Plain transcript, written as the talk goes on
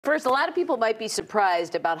First, a lot of people might be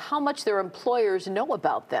surprised about how much their employers know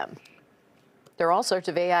about them. There are all sorts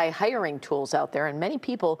of AI hiring tools out there, and many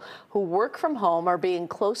people who work from home are being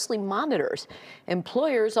closely monitored.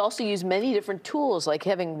 Employers also use many different tools, like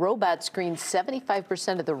having robots screen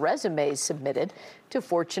 75% of the resumes submitted to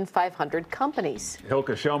Fortune 500 companies.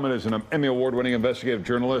 Hilke Schellmann is an Emmy Award-winning investigative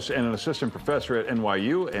journalist and an assistant professor at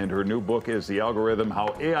NYU, and her new book is The Algorithm: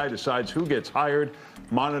 How AI Decides Who Gets Hired,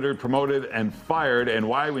 Monitored, Promoted, and Fired, and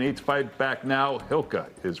Why We Need to Fight Back Now. Hilke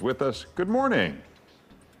is with us. Good morning.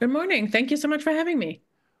 Good morning. Thank you so much for having me.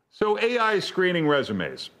 So AI screening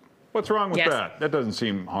resumes. What's wrong with Yes. that? That doesn't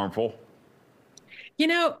seem harmful.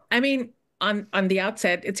 I mean, on the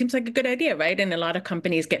outset, it seems like a good idea, right? And a lot of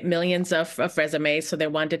companies get millions of resumes, so they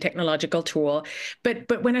want a technological tool.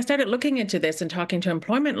 But when I started looking into this and talking to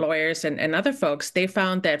employment lawyers and other folks, they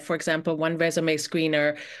found that, for example, one resume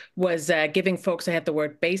screener was giving folks who had the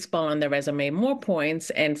word baseball on their resume more points,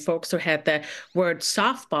 and folks who had the word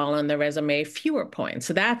softball on their resume fewer points.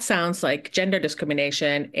 So that sounds like gender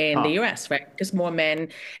discrimination in the US, right? Because more men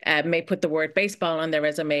may put the word baseball on their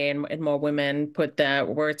resume, and more women put the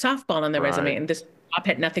word softball on their resume. And this job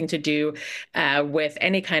had nothing to do with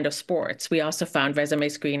any kind of sports. We also found resume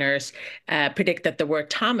screeners predict that the word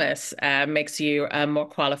Thomas makes you more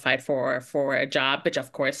qualified for a job, which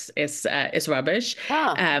of course is rubbish.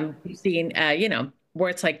 We've seen,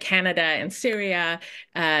 words like Canada and Syria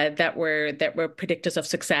that were predictors of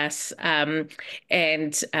success,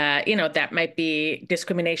 and that might be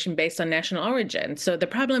discrimination based on national origin. So the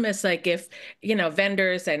problem is, like, if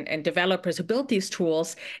vendors and developers who built these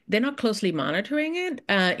tools, they're not closely monitoring it.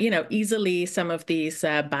 Easily some of these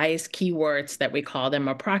biased keywords that we call them,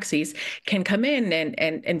 or proxies, can come in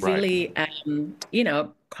and really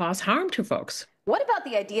cause harm to folks. What about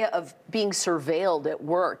the idea of being surveilled at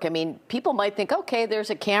work? I mean, people might think, okay, there's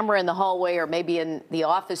a camera in the hallway or maybe in the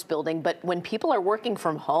office building, but when people are working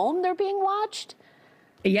from home, they're being watched?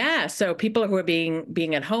 Yeah, so people who are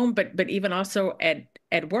being at home, but even also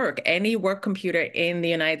at work, any work computer in the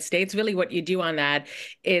United States, really what you do on that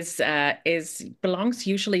is belongs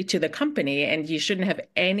usually to the company, and you shouldn't have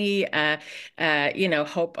any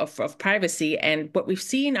hope of privacy. And what we've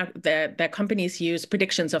seen are that companies use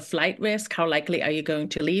predictions of flight risk. How likely are you going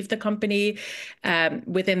to leave the company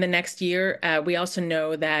within the next year? We also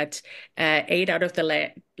know that 8 out of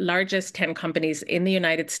the largest 10 companies in the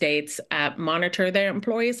United States monitor their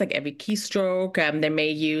employees, like every keystroke. They may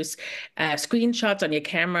use screenshots on your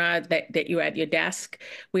camera that you're at your desk.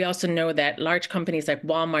 We also know that large companies like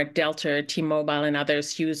Walmart, Delta, T-Mobile, and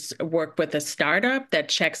others work with a startup that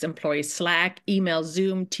checks employee Slack, email,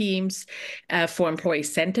 Zoom, Teams for employee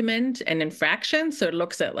sentiment and infractions. So it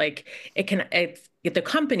looks at, like, the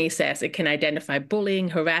company says it can identify bullying,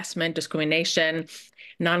 harassment, discrimination,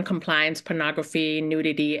 non-compliance, pornography,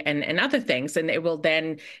 nudity, and other things. And it will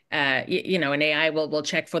then, an AI will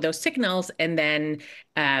check for those signals and then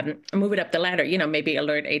move it up the ladder, maybe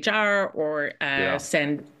alert HR or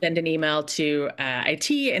send an email to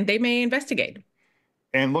IT, and they may investigate.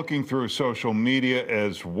 And looking through social media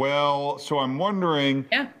as well. So I'm wondering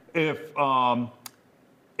if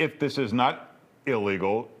this is not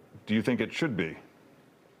illegal, do you think it should be?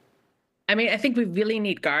 I mean, I think we really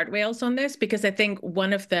need guardrails on this, because I think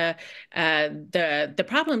one of the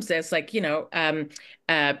problems is, like,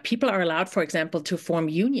 people are allowed, for example, to form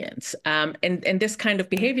unions, and this kind of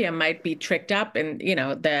behavior might be tricked up, and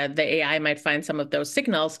the AI might find some of those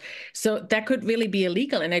signals, so that could really be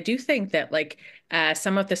illegal. And I do think that, like,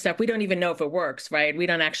 some of the stuff, we don't even know if it works, right? We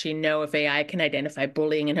don't actually know if AI can identify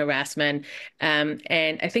bullying and harassment, and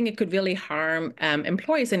I think it could really harm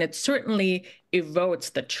employees, and it certainly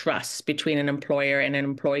erodes the trust between an employer and an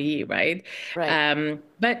employee, right?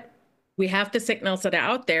 But we have the signals that are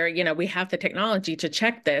out there. We have the technology to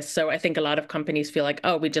check this. So I think a lot of companies feel like,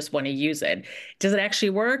 oh, we just want to use it. Does it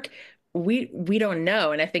actually work? We don't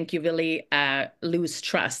know. And I think you really lose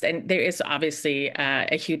trust. And there is obviously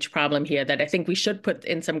a huge problem here that I think we should put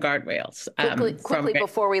in some guardrails. Quickly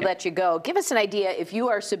before we let you go, give us an idea. If you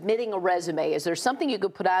are submitting a resume, is there something you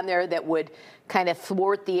could put on there that would kind of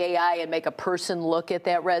thwart the AI and make a person look at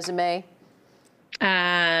that resume?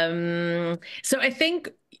 So I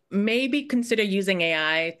think maybe consider using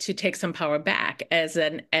AI to take some power back as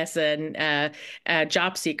an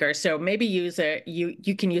job seeker. So maybe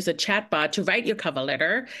you can use a chatbot to write your cover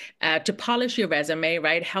letter, to polish your resume,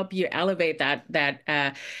 right? Help you elevate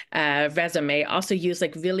that resume. Also use,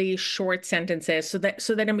 like, really short sentences so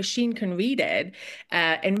that a machine can read it,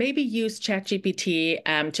 and maybe use ChatGPT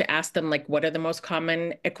to ask them, like, what are the most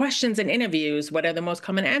common questions in interviews? What are the most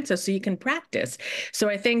common answers, so you can practice? So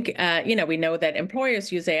I think we know that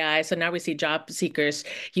employers use AI AI. So now we see job seekers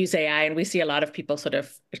use AI, and we see a lot of people sort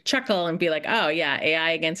of chuckle and be like, oh, yeah,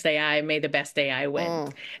 AI against AI, may the best AI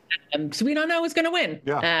win. So we don't know who's going to win.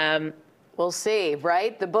 Yeah. We'll see,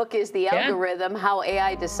 right? The book is The Algorithm, How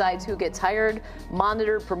AI Decides Who Gets Hired,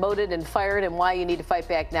 Monitored, Promoted, and Fired, and Why You Need to Fight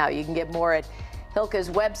Back Now. You can get more at Hilke's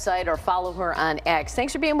website or follow her on X.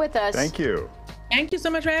 Thanks for being with us. Thank you. Thank you so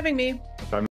much for having me.